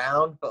sit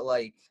around, but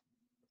like,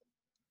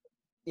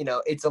 you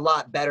know, it's a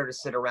lot better to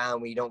sit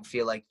around when you don't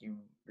feel like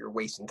you're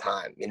wasting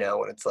time. You know,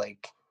 when it's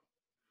like,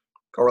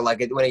 or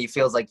like when it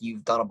feels like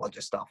you've done a bunch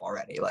of stuff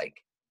already.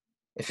 Like,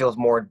 it feels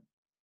more,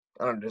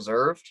 I don't know,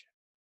 deserved.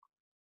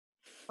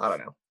 I don't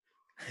know.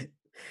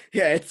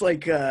 Yeah, it's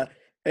like,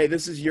 hey,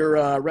 this is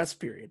your rest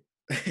period.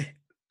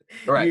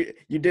 Right.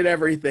 You did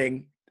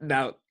everything.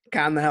 Now,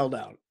 calm the hell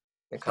down.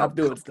 Stop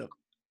doing stuff.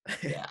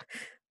 Yeah.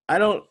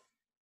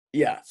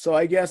 So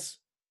I guess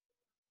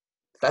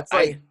that's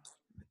like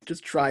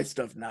just try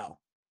stuff now.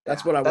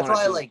 That's what I want. That's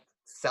why I like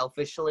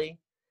selfishly,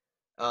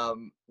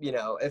 you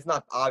know, it's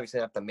not obviously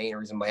not the main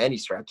reason by any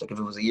stretch. Like if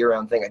it was a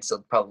year-round thing, I'd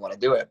still probably want to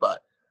do it.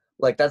 But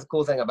like that's the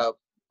cool thing about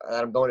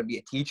that I'm going to be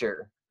a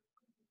teacher,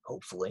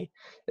 hopefully,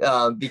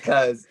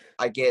 because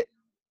I get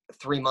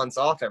 3 months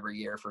off every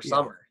year for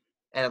summer.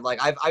 And like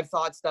I've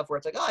thought stuff where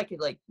it's like, oh, I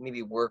could like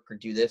maybe work or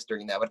do this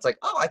during that, but it's like,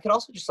 oh, I could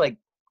also just like,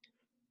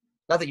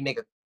 not that you make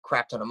a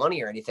crap ton of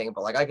money or anything,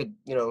 but like I could,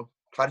 you know,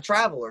 try to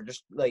travel or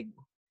just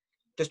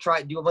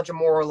try to do a bunch of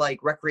more like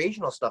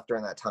recreational stuff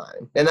during that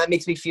time. And that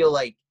makes me feel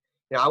like,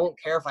 you know, I won't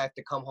care if I have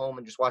to come home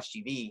and just watch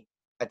TV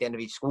at the end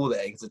of each school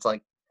day, because it's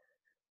like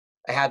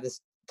I have this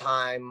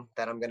time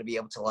that I'm going to be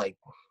able to like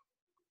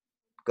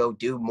go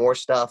do more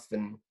stuff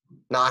and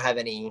not have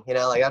any, you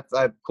know, like that's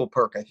a cool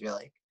perk, I feel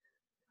like.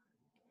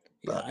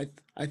 Yeah,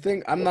 I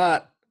think I'm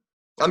not.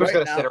 I'm just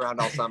going to sit around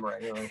all summer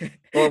anyway.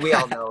 Well, we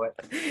all know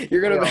it.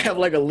 You're going to have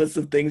like a list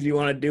of things you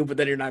want to do, but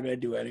then you're not going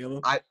to do any of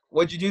them.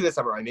 What'd you do this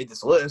summer? I made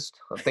this list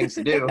of things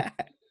to do.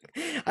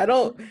 I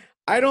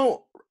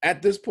don't,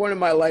 at this point in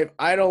my life,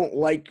 I don't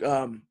like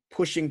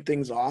pushing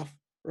things off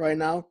right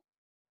now.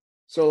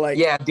 So like.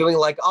 Yeah, doing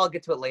like, I'll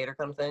get to it later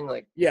kind of thing.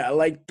 Like. Yeah,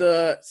 like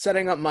the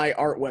setting up my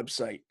art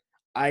website.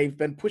 I've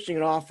been pushing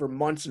it off for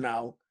months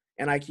now,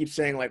 and I keep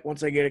saying like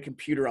once I get a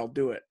computer, I'll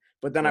do it.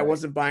 But then I Right.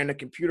 wasn't buying the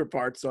computer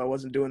parts, so I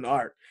wasn't doing the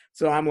art.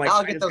 So I'm like,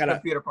 I'll get those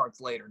computer parts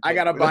later I too.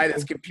 gotta buy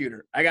this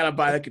computer. I gotta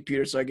buy the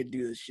computer so I can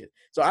do this shit.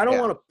 So I don't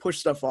Yeah. want to push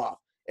stuff off.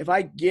 If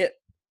I get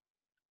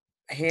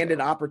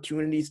handed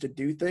opportunities to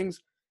do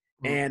things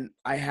and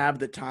I have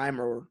the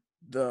time or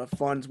the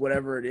funds,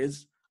 whatever it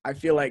is, I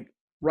feel like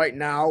right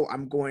now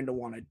I'm going to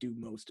want to do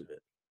most of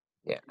it.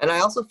 Yeah. And I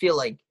also feel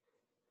like,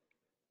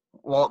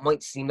 while it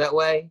might seem that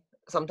way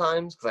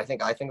sometimes, because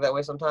I think that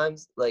way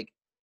sometimes, like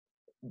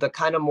the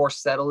kind of more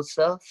settled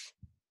stuff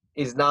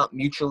is not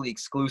mutually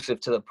exclusive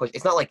to the push.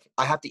 It's not like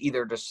I have to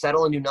either just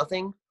settle and do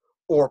nothing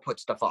or put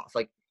stuff off.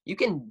 Like you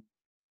can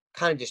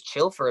kind of just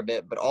chill for a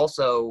bit, but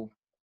also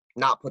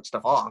not put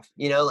stuff off.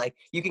 You know, like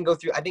you can go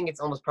through. I think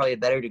it's almost probably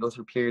better to go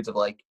through periods of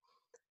like,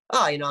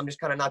 oh, I'm just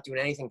kind of not doing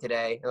anything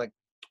today. And like,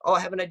 oh, I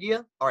have an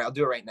idea. All right, I'll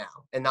do it right now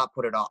and not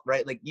put it off.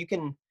 Right? Like you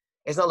can.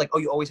 It's not like, oh,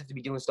 you always have to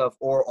be doing stuff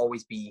or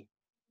always be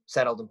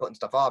settled and putting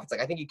stuff off. It's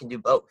like I think you can do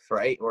both,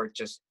 right? Or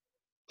just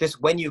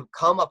when you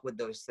come up with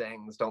those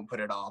things, don't put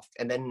it off.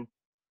 And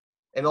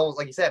almost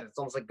like you said, it's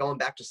almost like going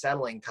back to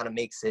settling kind of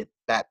makes it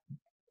that,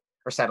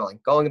 or settling,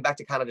 going back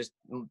to kind of just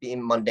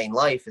being mundane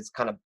life is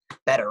kind of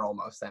better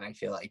almost than I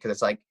feel like, because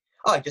it's like,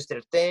 oh, I just did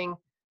a thing,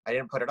 I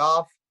didn't put it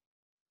off,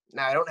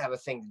 now I don't have a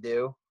thing to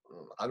do,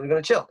 I'm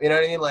gonna chill, you know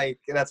what I mean? Like,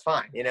 and that's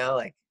fine,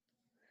 like.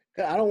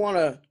 I don't want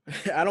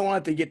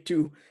it to get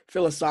too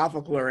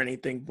philosophical or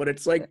anything, but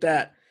it's like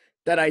that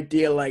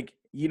idea, like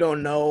you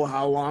don't know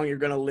how long you're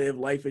gonna live,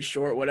 life is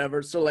short,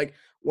 whatever. So like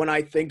when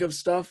I think of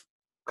stuff,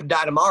 Could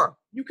die tomorrow.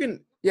 you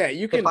can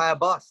Hit by a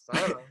bus. I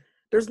don't know.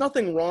 There's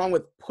nothing wrong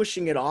with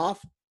pushing it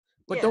off,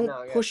 but don't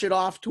push it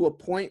off to a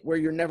point where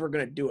you're never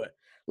gonna do it.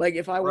 Like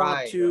if I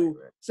want to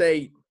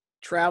say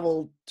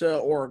travel to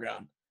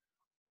Oregon,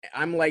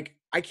 I'm like,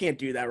 I can't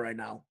do that right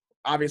now,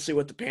 obviously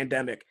with the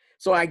pandemic.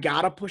 So I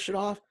gotta push it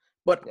off,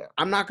 but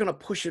I'm not gonna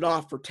push it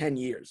off for 10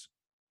 years.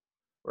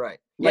 Right.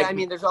 Like, yeah, I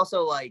mean, there's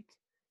also like,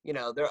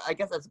 there. I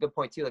guess that's a good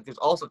point too. Like, there's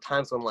also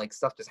times when like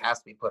stuff just has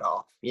to be put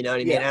off. You know what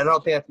I mean? Yeah. And I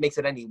don't think that makes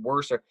it any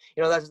worse. Or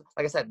that's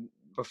like I said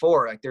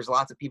before. Like, there's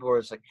lots of people who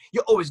are just like,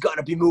 you always got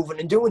to be moving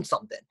and doing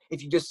something.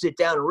 If you just sit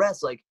down and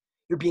rest, like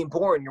you're being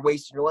boring. You're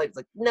wasting your life. It's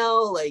like,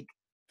 no, like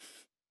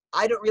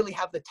I don't really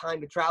have the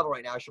time to travel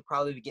right now. I should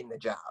probably be getting a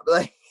job.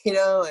 Like,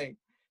 like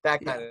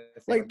that kind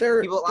of thing. Like there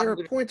are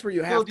points where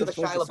you have to do the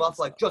Shia LaBeouf,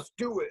 like just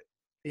do it.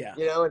 Yeah.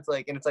 It's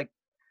like, and it's like.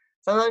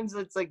 Sometimes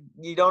it's like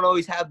you don't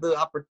always have the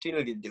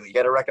opportunity to do it. You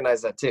got to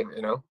recognize that too,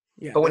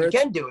 Yeah. But when you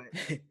can do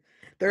it,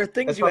 there are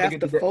things you have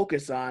to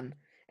focus on,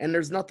 and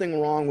there's nothing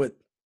wrong with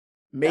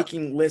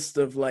making lists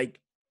of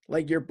like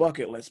your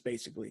bucket list,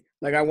 basically.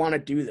 Like I want to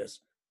do this.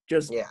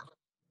 Just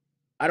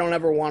I don't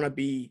ever want to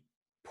be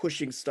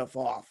pushing stuff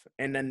off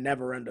and then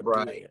never end up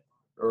doing it.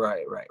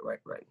 Right.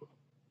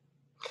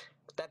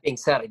 But that being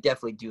said, I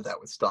definitely do that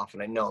with stuff,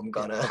 and I know I'm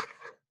gonna.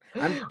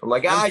 I'm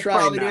like, I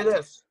probably do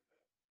this.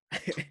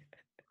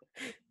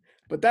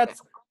 But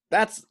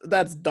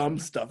that's dumb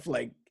stuff,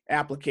 like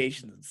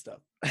applications and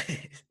stuff.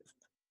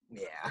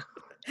 Yeah.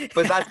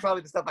 But that's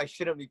probably the stuff I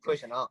shouldn't be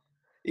pushing off.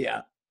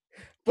 Yeah.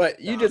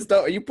 But you just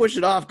don't, you push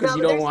it off because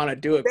you don't want to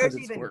do it because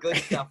it's work. There's even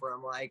good stuff where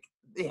I'm like,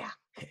 yeah.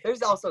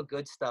 There's also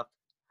good stuff.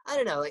 I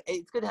don't know. Like,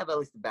 it's good to have at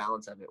least the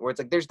balance of it, where it's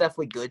like there's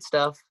definitely good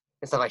stuff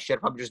and stuff I should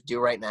probably just do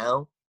right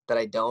now that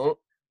I don't.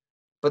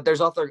 But there's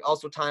also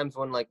times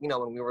when, like,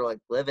 when we were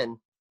like living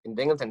in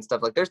Binghamton and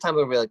stuff, like there's times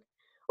where we're like,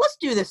 let's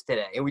do this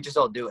today, and we just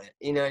all do it.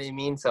 You know what I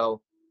mean?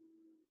 So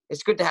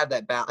it's good to have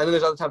that balance. And then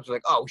there's other times we're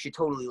like, oh, we should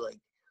totally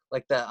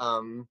like the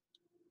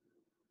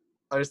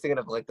I was thinking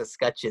of like the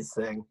sketches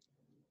thing.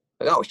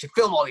 Like, oh, we should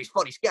film all these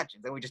funny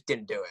sketches, and we just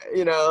didn't do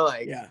it.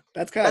 Like, yeah,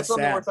 that's kind of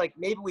something sad. where it's like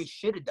maybe we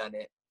should have done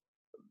it,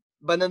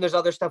 but then there's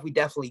other stuff we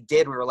definitely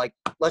did. We were like,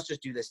 let's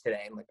just do this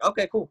today, and like,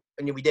 okay, cool,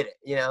 and then we did it.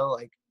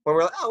 Like when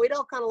we're like, oh, we'd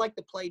all kind of like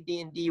to play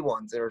D&D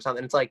once or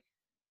something. It's like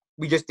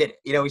we just did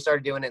it. We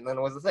started doing it, and then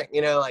it was a thing.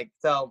 Like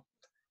so.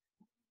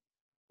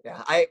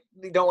 Yeah, I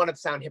don't want to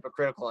sound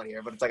hypocritical on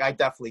here, but it's like I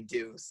definitely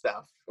do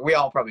stuff. We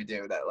all probably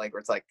do that, like where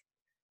it's like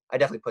I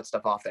definitely put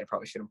stuff off that I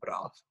probably shouldn't put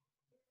off.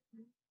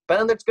 But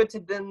then it's good to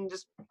then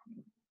just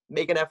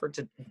make an effort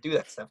to do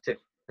that stuff too,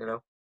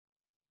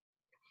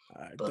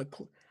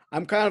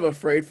 I'm kind of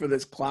afraid for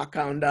this clock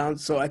countdown,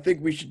 so I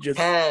think we should just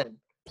 10,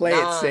 play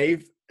 9, it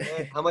safe.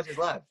 How much is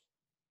left?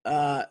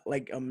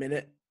 Like a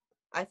minute.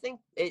 I think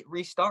it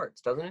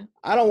restarts, doesn't it?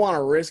 I don't want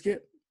to risk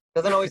it.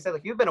 Doesn't always say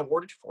like you've been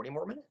awarded 40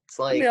 more minutes.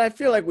 Like, I mean, I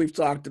feel like we've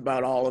talked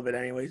about all of it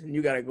anyways, and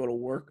you got to go to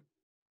work.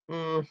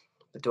 Do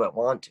I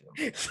want to?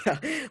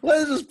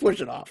 Let's just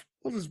push it off.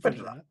 We'll just push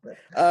it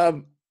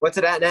off. What's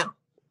it at now?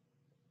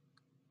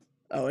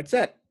 Oh, it's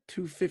at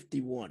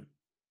 2:51.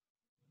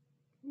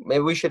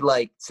 Maybe we should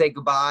like say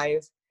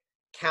goodbyes,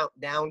 count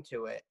down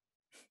to it,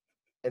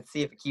 and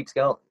see if it keeps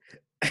going.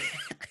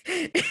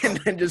 And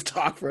then just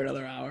talk for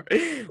another hour.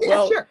 Yeah,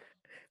 well, sure.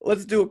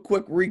 Let's do a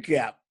quick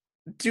recap.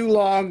 Too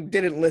long,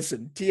 didn't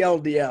listen.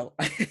 TLDL.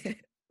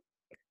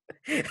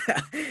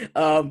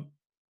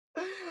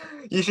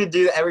 You should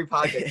do every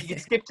podcast. You can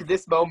skip to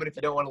this moment if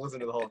you don't want to listen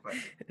to the whole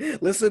thing.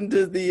 Listen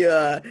to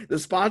the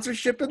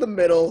sponsorship in the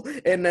middle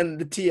and then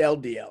the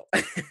TLDL.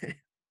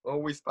 What are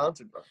we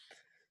sponsored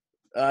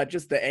by?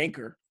 Just the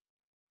anchor.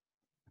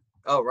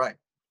 Oh, right.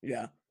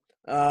 Yeah.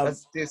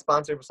 Let's do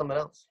sponsored with something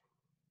else.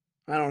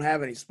 I don't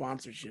have any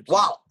sponsorships.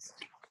 Wallets.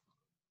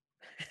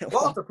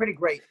 Wallets are pretty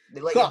great. They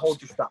let you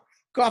hold your stuff.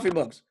 Coffee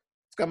mugs.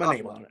 It's got my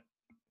name on it.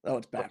 Oh,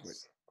 it's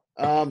backwards.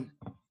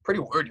 Pretty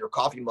weird. Your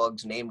coffee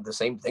mug's named the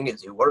same thing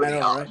as you. What are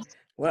the odds? Right?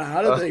 Well,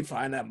 how did they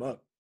find that mug?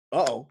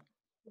 Uh-oh.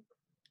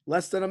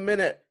 Less than a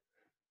minute.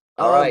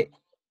 All right.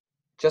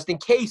 Just in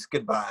case,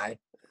 goodbye.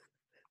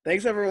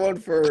 Thanks, everyone,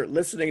 for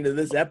listening to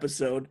this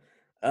episode.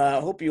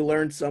 Hope you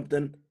learned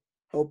something.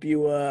 Hope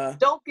you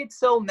don't get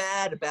so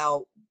mad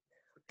about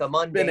the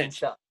mundane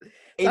stuff.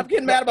 Stop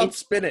getting mad about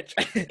spinach.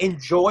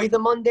 Enjoy the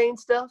mundane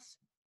stuff.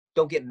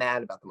 Don't get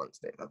mad about the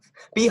mundane stuff.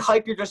 Be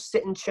hype. You're just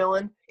sitting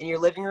chilling in your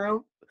living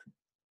room.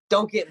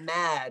 Don't get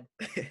mad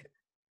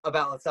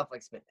about stuff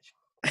like spinach.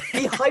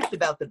 Be hyped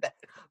about the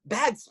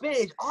bag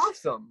spinach.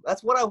 Awesome.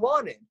 That's what I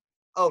wanted.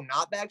 Oh,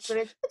 not bag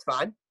spinach? It's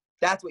fine.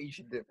 That's what you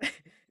should do.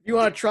 If you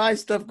want to try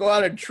stuff, go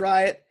out and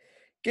try it.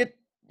 Get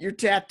your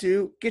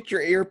tattoo. Get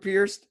your ear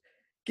pierced.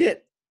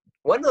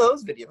 When are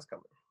those videos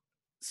coming?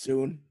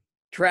 Soon.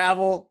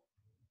 Travel.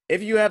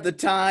 If you have the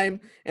time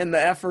and the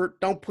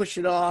effort, don't push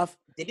it off.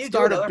 Did you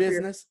start a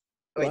business?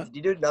 Wait, did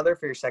you do another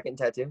for your second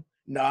tattoo?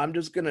 No, I'm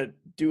just going to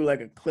do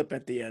like a clip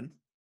at the end.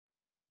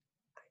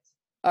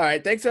 All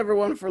right. Thanks,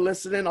 everyone, for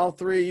listening. All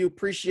three of you.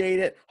 Appreciate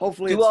it.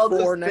 Hopefully it's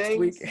 4 next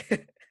week.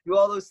 Do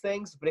all those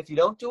things, but if you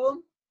don't do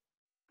them,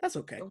 that's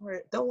okay.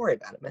 Don't worry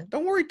about it, man.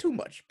 Don't worry too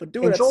much, but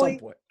do it at some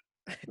point.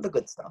 The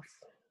good stuff.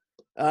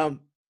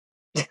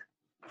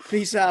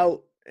 Peace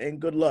out and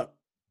good luck.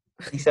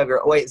 Peace out,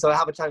 girl. Wait, so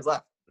how much time's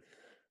left?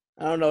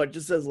 I don't know. It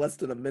just says less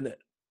than a minute.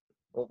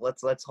 Well,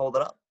 let's hold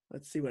it up.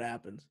 Let's see what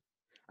happens.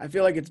 I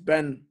feel like it's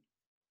been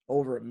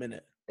over a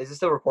minute. Is it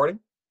still recording?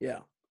 Yeah.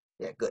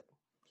 Yeah, good.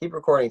 Keep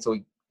recording so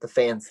the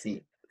fans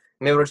see.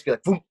 Maybe we'll just be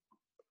like, boom.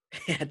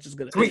 Yeah, just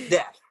gonna tweet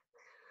that.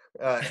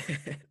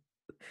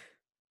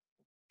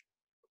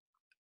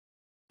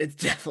 It's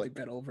definitely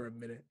been over a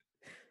minute.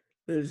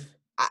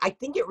 I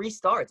think it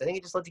restarts. I think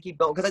it just lets you keep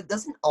going because it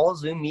doesn't all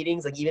Zoom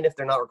meetings, like even if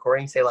they're not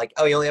recording, say like,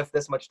 oh, you only have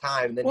this much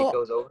time, and then it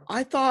goes over.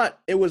 I thought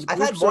it was. I've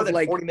had more than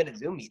 40-minute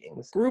Zoom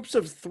meetings. Groups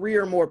of 3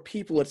 or more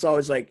people. It's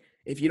always like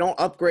if you don't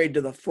upgrade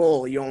to the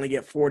full, you only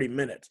get 40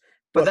 minutes.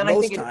 But then I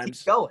think it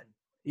keeps going.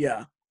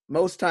 Yeah,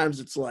 most times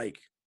it's like,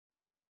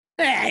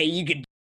 hey, you can